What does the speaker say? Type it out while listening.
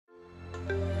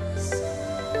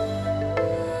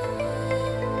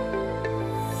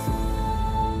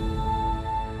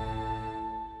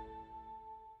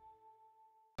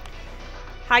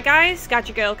Hi guys,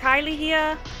 GadgetGirlKylie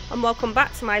here, and welcome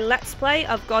back to my Let's Play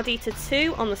of God Eater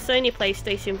 2 on the Sony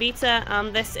Playstation Vita,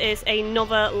 and this is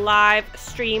another live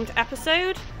streamed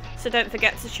episode, so don't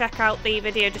forget to check out the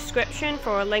video description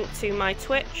for a link to my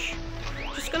Twitch.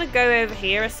 Just gonna go over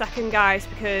here a second guys,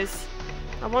 because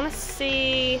I want to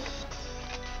see...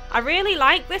 I really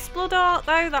like this blood art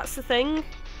though, that's the thing.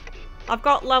 I've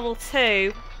got level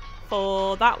 2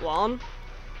 for that one,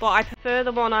 but I prefer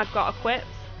the one I've got equipped.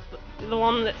 The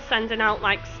one that's sending out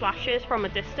like slashes from a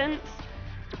distance.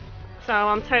 So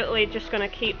I'm totally just going to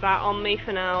keep that on me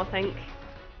for now, I think.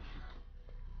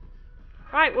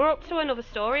 Right, we're up to another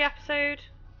story episode.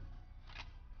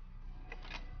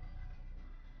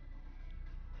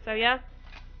 So yeah.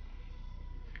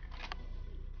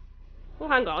 Oh,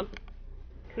 hang on.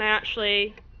 Can I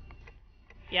actually...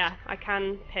 Yeah, I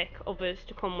can pick others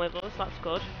to come with us, that's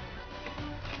good.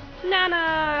 Nana!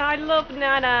 I love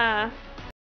Nana!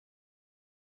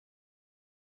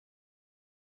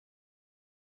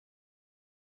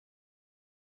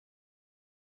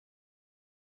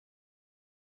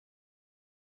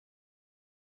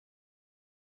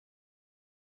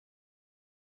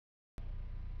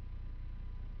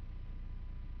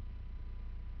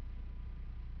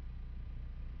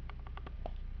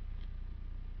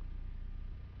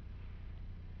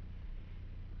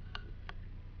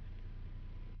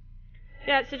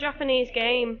 Yeah, it's a Japanese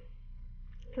game.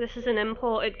 This is an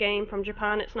imported game from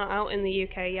Japan. It's not out in the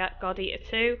UK yet, God Eater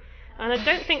 2. And I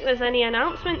don't think there's any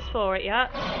announcements for it yet.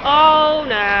 Oh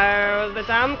no, the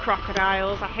damn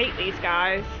crocodiles. I hate these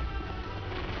guys.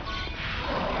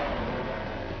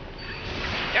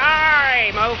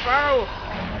 Die, mofo!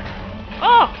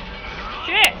 Oh!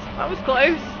 Shit, that was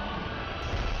close.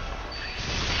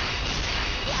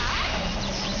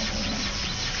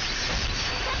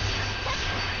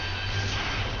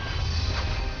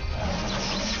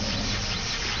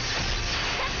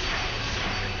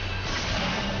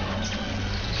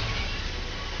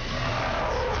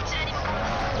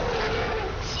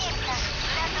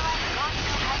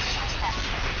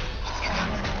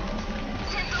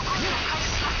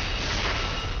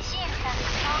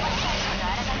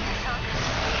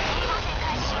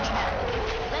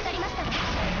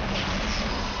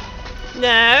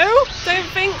 No, don't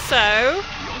think so.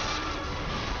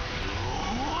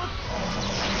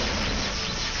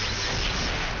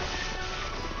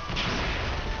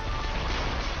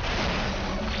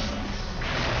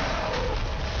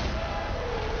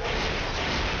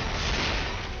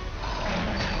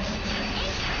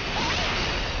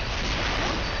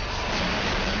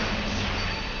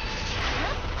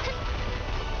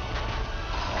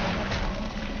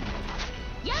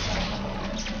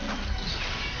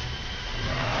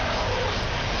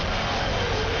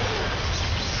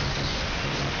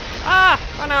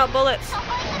 Run out of bullets. So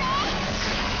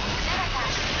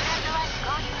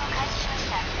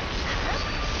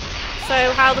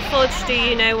how the fudge do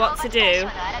you know what to do?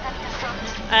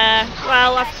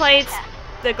 Well, I've played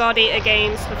the God Eater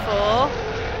games before,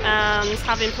 and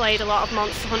having played a lot of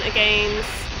Monster Hunter games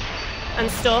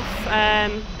and stuff,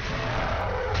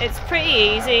 it's pretty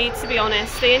easy to be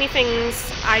honest. The only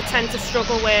things I tend to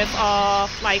struggle with are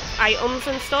like items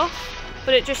and stuff.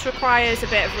 But it just requires a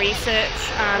bit of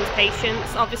research and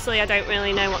patience. Obviously I don't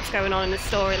really know what's going on in the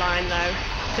storyline though,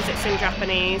 because it's in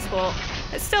Japanese, but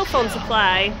it's still fun to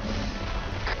play.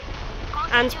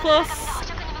 And plus,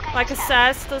 like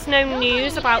I said, there's no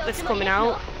news about this coming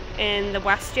out in the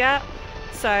West yet,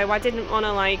 so I didn't want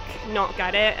to like not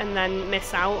get it and then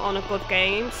miss out on a good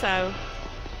game, so...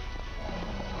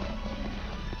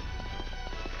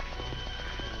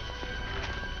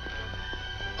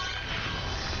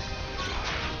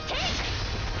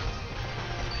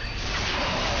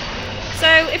 So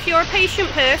if you're a patient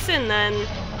person, then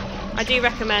I do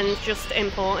recommend just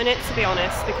importing it, to be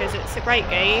honest, because it's a great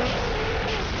game.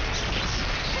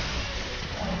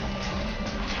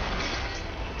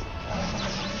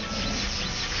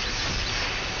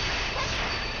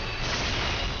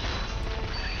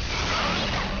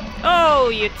 Oh,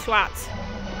 you twat.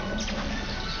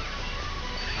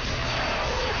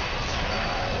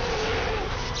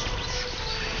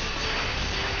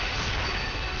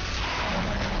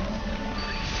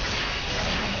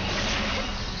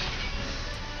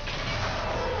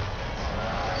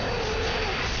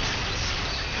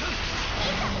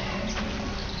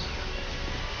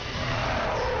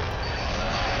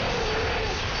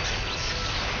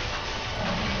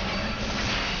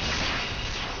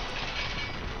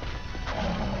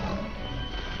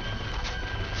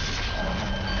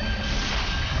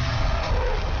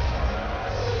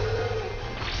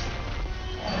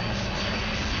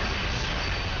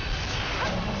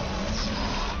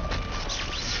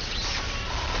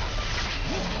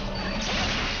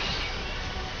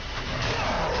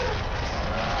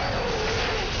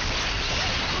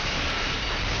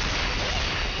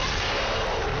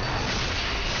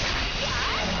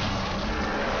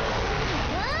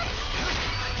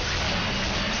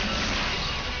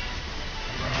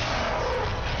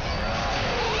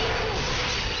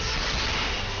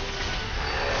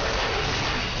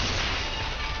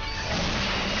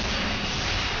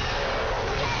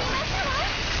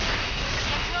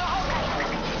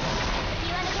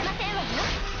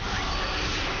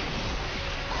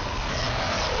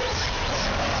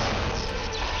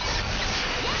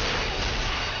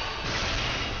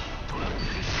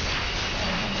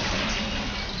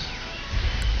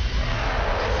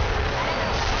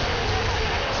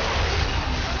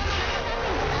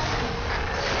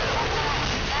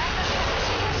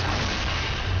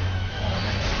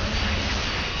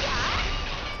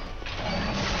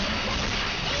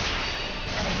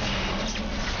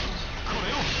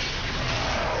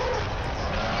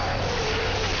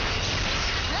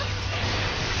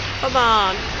 Come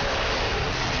on.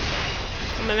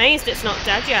 I'm amazed it's not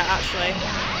dead yet, actually.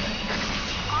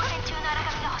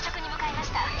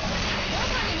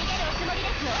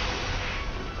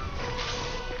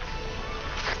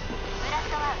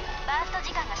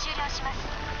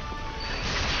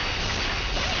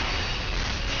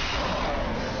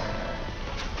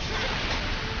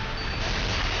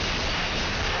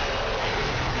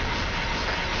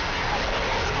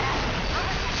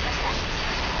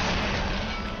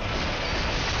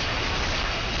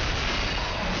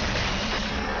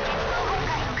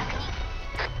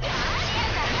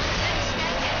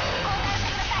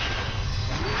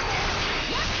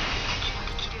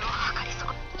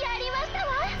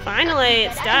 Finally,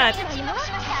 it's dead.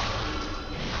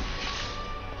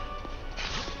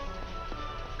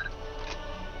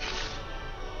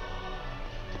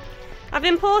 I've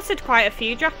imported quite a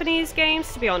few Japanese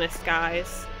games, to be honest,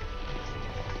 guys.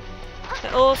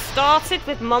 It all started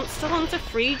with Monster Hunter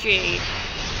 3G.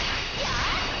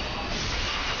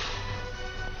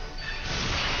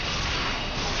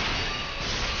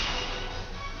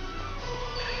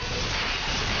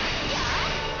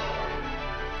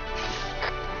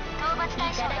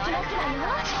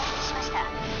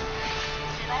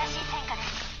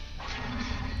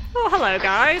 Oh, hello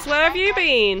guys, where have you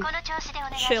been?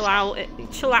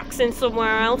 Chillaxing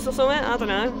somewhere else or something? I don't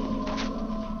know.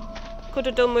 Could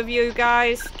have done with you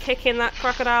guys kicking that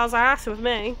crocodile's ass with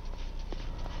me.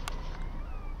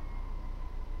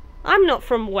 I'm not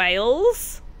from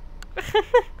Wales.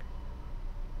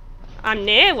 I'm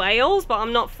near Wales, but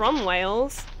I'm not from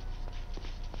Wales.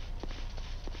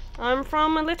 I'm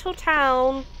from a little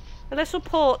town, a little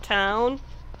port town.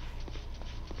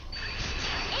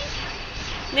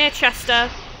 Near Chester,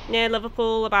 near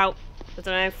Liverpool, about, I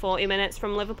don't know, 40 minutes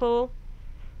from Liverpool.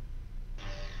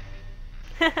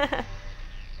 Do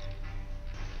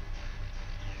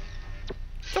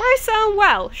I sound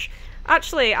Welsh?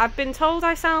 Actually, I've been told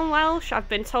I sound Welsh, I've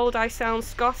been told I sound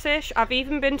Scottish, I've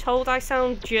even been told I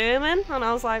sound German, and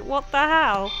I was like, what the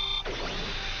hell?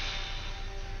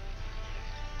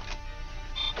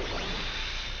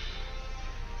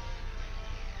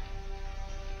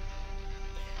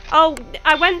 Oh,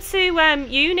 I went to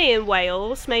uni in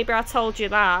Wales. Maybe I told you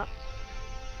that.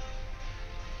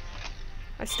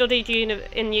 I studied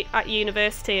at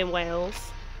university in Wales.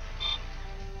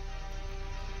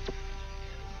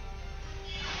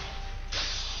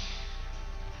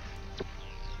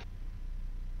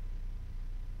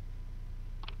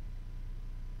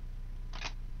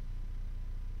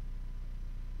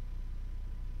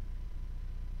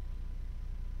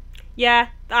 Yeah,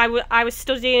 I was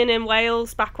studying in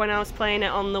Wales back when I was playing it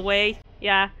on the Wii.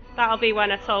 Yeah, that'll be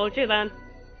when I told you then.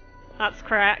 That's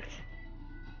correct.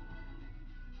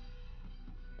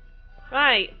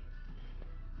 Right.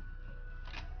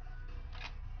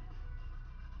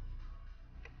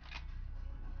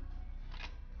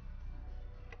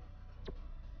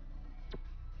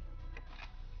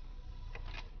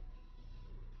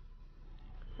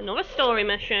 Another story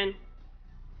mission.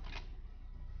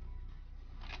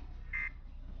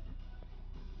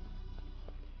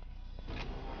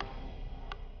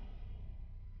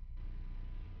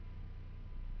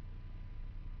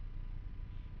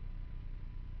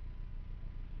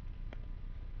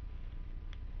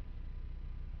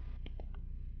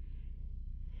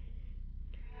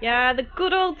 Yeah, the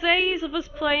good old days of us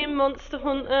playing Monster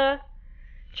Hunter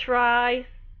Try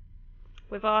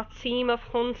with our team of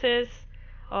hunters.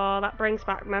 Oh, that brings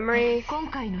back memories. So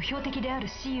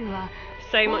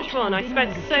much fun. I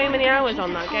spent so many hours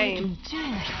on that game.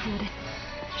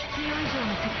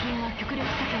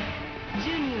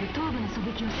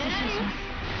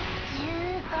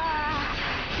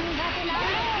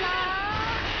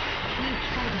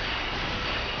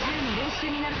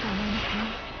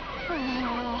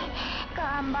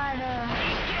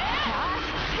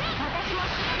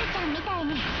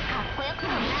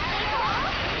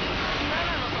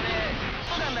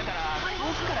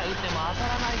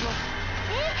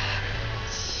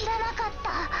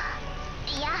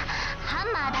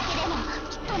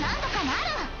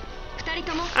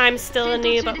 I'm still a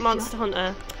noob at Monster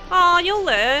Hunter. Oh, you'll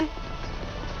learn.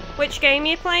 Which game are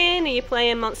you playing? Are you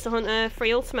playing Monster Hunter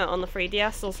 3 Ultimate on the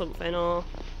 3DS or something, or...?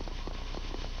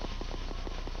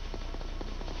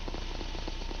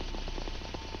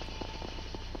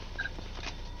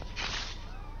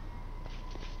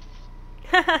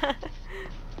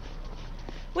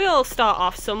 We all start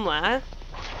off somewhere.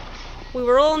 We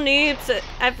were all noobs at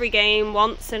every game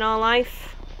once in our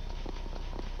life.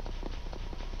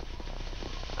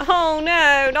 Oh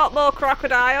no, not more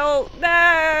crocodile.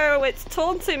 No, it's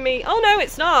taunting me. Oh no,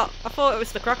 it's not. I thought it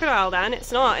was the crocodile then.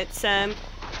 It's not. It's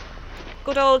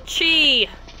good old Chi.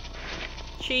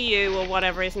 Chi-Yu or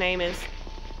whatever his name is.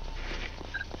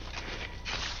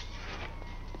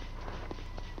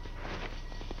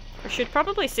 I should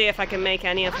probably see if I can make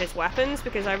any of his weapons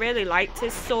because I really liked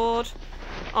his sword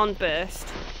on burst.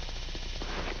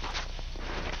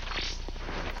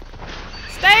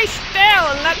 Stay still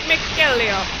and let me kill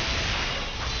you.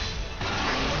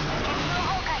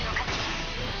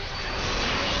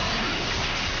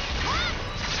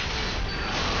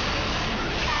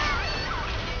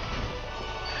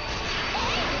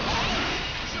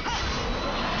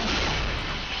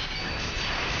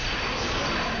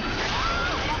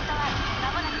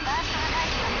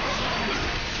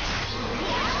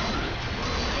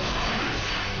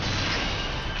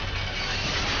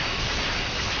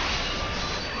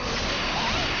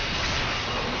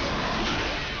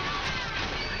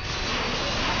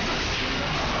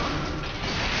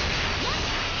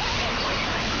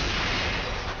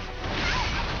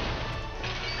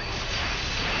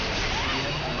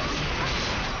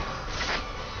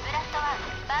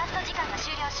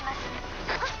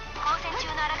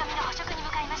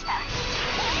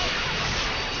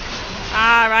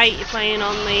 Ah, right, you're playing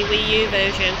on the Wii U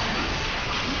version.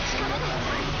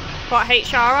 What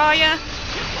HR are you?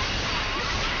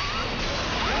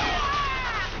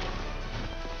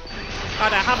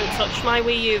 God, I haven't touched my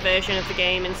Wii U version of the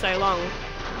game in so long.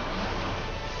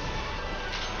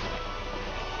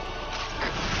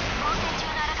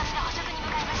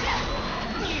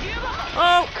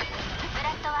 Oh!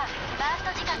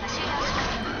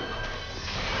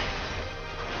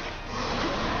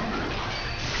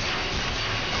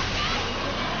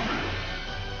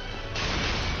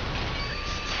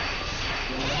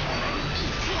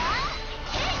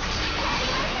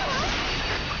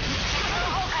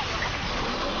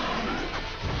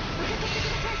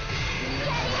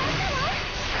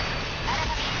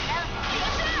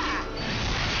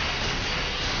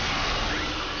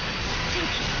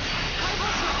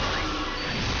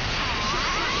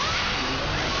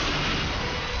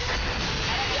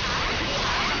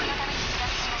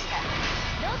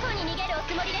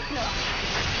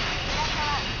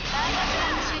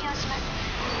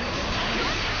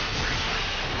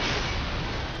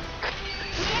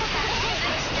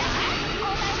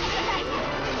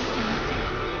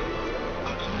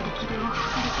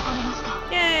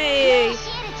 Yay!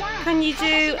 Can you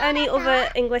do any other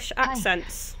English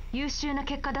accents? Not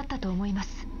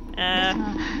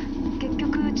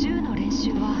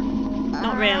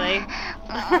really.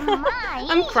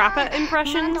 I'm crap at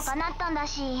impressions.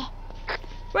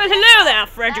 Well, hello there,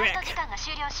 Frederick.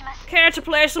 Care to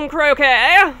play some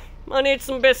croquet? I need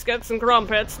some biscuits and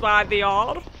crumpets by the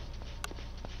yard.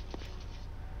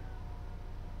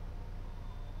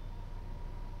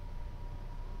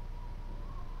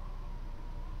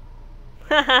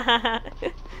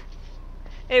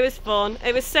 It was fun.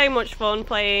 It was so much fun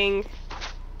playing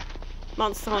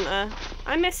Monster Hunter.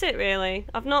 I miss it really.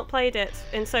 I've not played it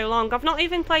in so long. I've not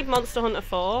even played Monster Hunter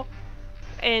 4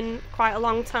 in quite a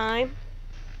long time.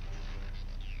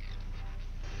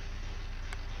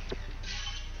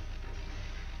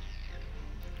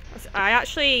 I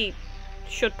actually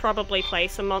should probably play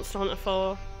some Monster Hunter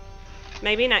 4.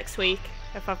 Maybe next week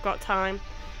if I've got time.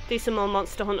 Do some more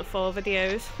Monster Hunter 4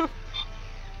 videos.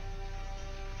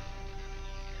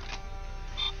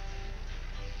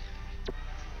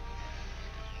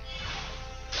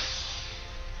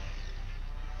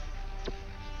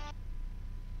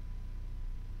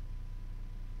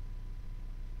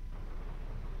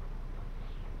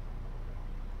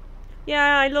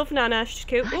 Yeah, I love Nana. She's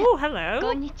cute. Oh, hello.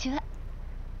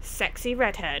 Sexy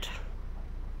redhead.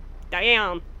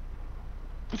 Damn.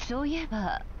 そういえ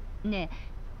ば、ね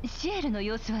え、シエルの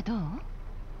様子はどう？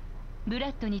ブラ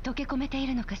ッドに溶け込めてい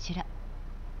るのかしら。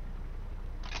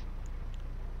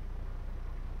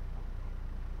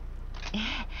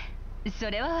そ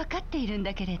れは分かっているん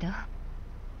だけれど。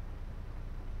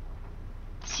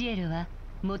シエルは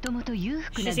もともと裕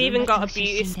福な She's even got a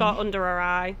beauty spot under her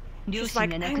eye. She's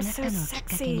like, I'm so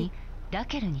sexy. I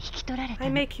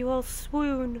make you all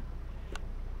swoon.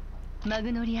 マ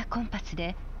グノリアコンパス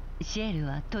でシエル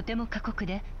はとても過酷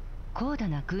で高度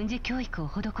な軍事教育を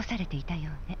施されていたよ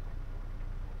うね。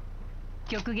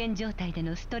極限状態で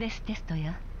のストレステスト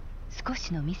や少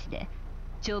しのミスで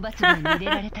懲罰房に入れ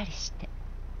られたりして。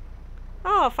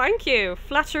Oh, thank you.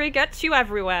 Flattery gets you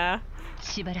everywhere.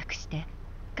 しばらくして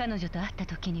彼女と会った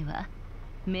時には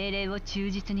命令を忠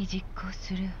実に実行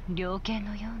する猟犬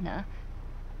のような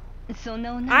そん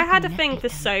な女の子になっていたの。I had a thing for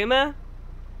Soma.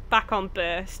 back on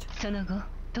burst. その後、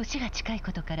年が近い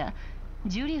ことから、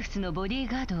ジュリウスのボディ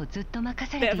ーガードをずっと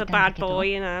任され Bit てい of た a んだ bad けど、 boy,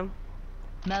 you know.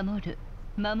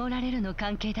 守られるの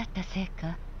関係だったせい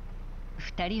か、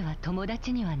二人は友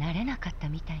達にはなれなかった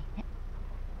みたいね。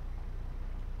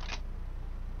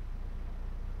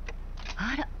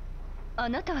あら、あ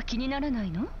なたは気にならな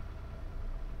いの？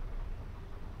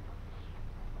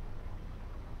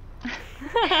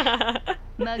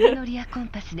マグノリアコン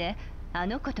パスであ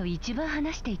の子と一番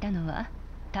話していたのは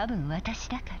多分私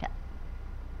だから。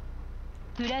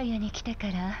フライヤに来てか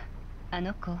らあ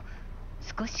の子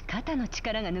少し肩の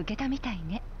力が抜けたみたい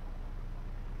ね。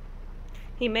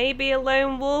 He may be a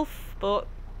lone wolf, but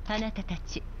あなたた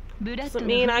ちブラッド doesn't の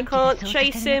mean 雰 I 囲気が can't そうさ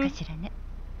chase せるの him. かしらね。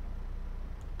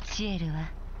シエル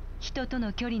は人と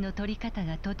の距離の取り方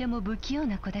がとても不器用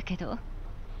な子だけど、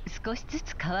少しず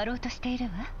つ変わろうとしている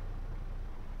わ。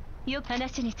よく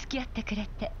話に付き合ってくれ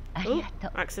てあり Ooh, がと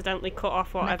う。 accidentally cut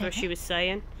off whatever she was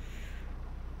saying.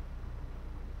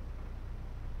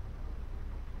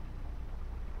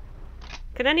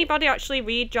 Can anybody actually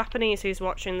read Japanese who's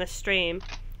watching this stream?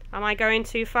 Am I going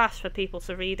too fast for people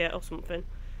to read it or something?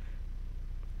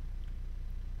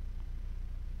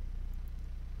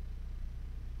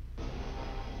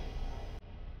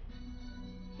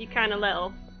 You kind of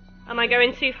little. Am I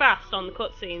going too fast on the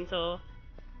cutscenes or?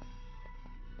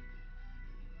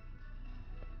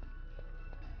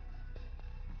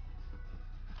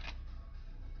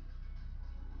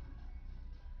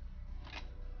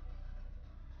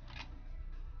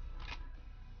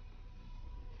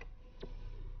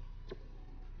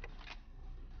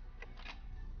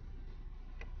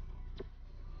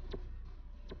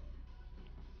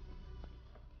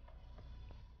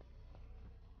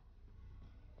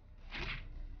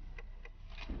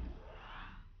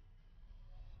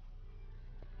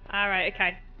 Alright,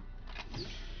 okay.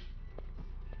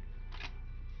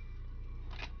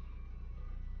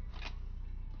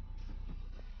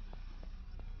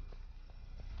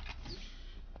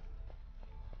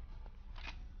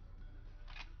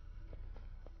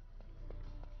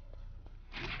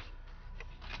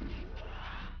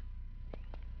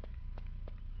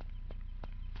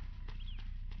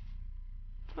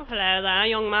 Oh, hello there,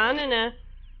 young man in a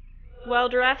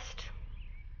well-dressed.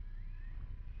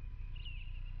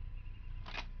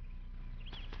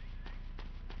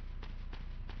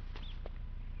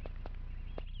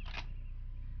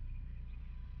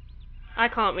 I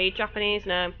can't read Japanese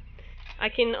now. I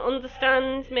can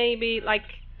understand maybe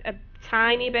like a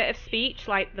tiny bit of speech,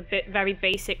 like the very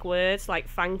basic words like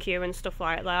thank you and stuff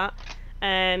like that.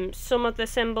 Some of the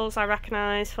symbols I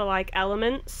recognise for like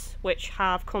elements, which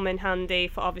have come in handy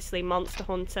for obviously Monster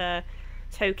Hunter,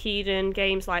 Tokiden,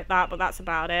 games like that, but that's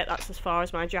about it. That's as far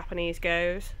as my Japanese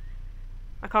goes.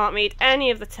 I can't read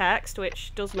any of the text,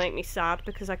 which does make me sad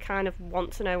because I kind of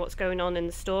want to know what's going on in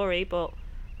the story, but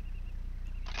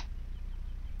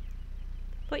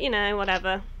you know,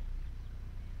 whatever.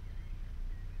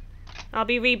 I'll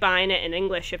be rebuying it in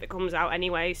English if it comes out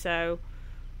anyway, so...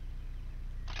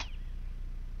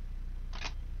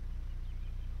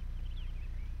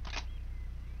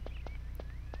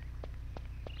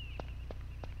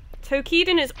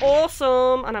 Tokiden is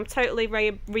awesome, and I'm totally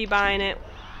rebuying it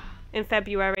in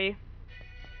February.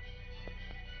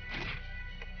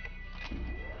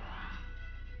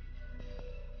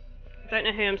 I don't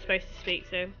know who I'm supposed to speak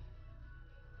to.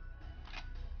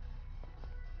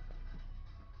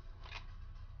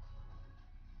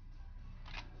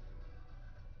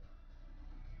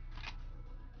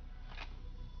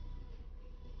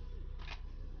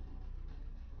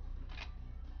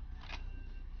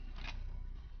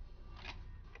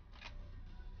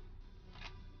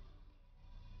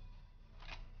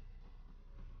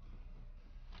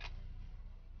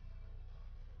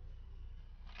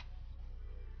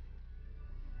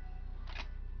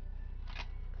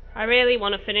 I really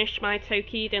want to finish my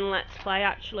Tokiden Let's Play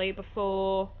actually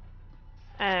before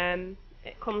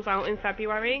it comes out in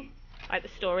February, like the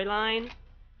storyline,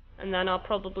 and then I'll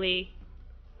probably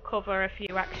cover a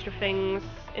few extra things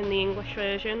in the English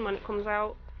version when it comes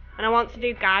out. And I want to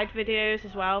do guide videos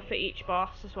as well for each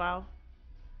boss as well.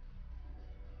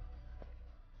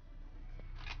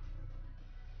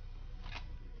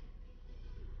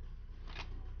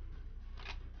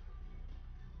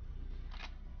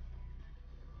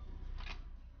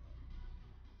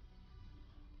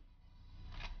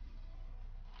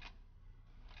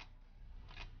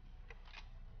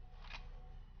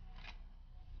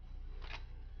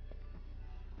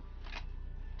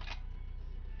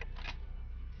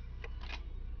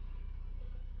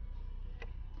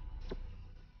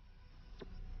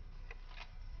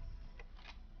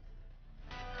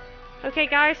 Okay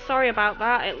guys, sorry about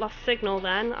that, it lost signal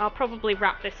then. I'll probably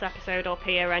wrap this episode up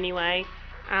here anyway,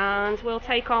 and we'll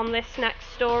take on this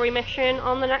next story mission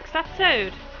on the next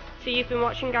episode. So you've been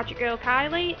watching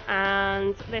GadgetGirlKylie,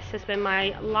 and this has been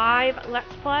my live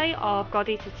Let's Play of God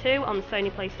Eater 2 on the Sony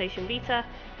Playstation Vita.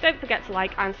 Don't forget to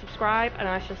like and subscribe, and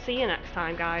I shall see you next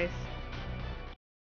time guys.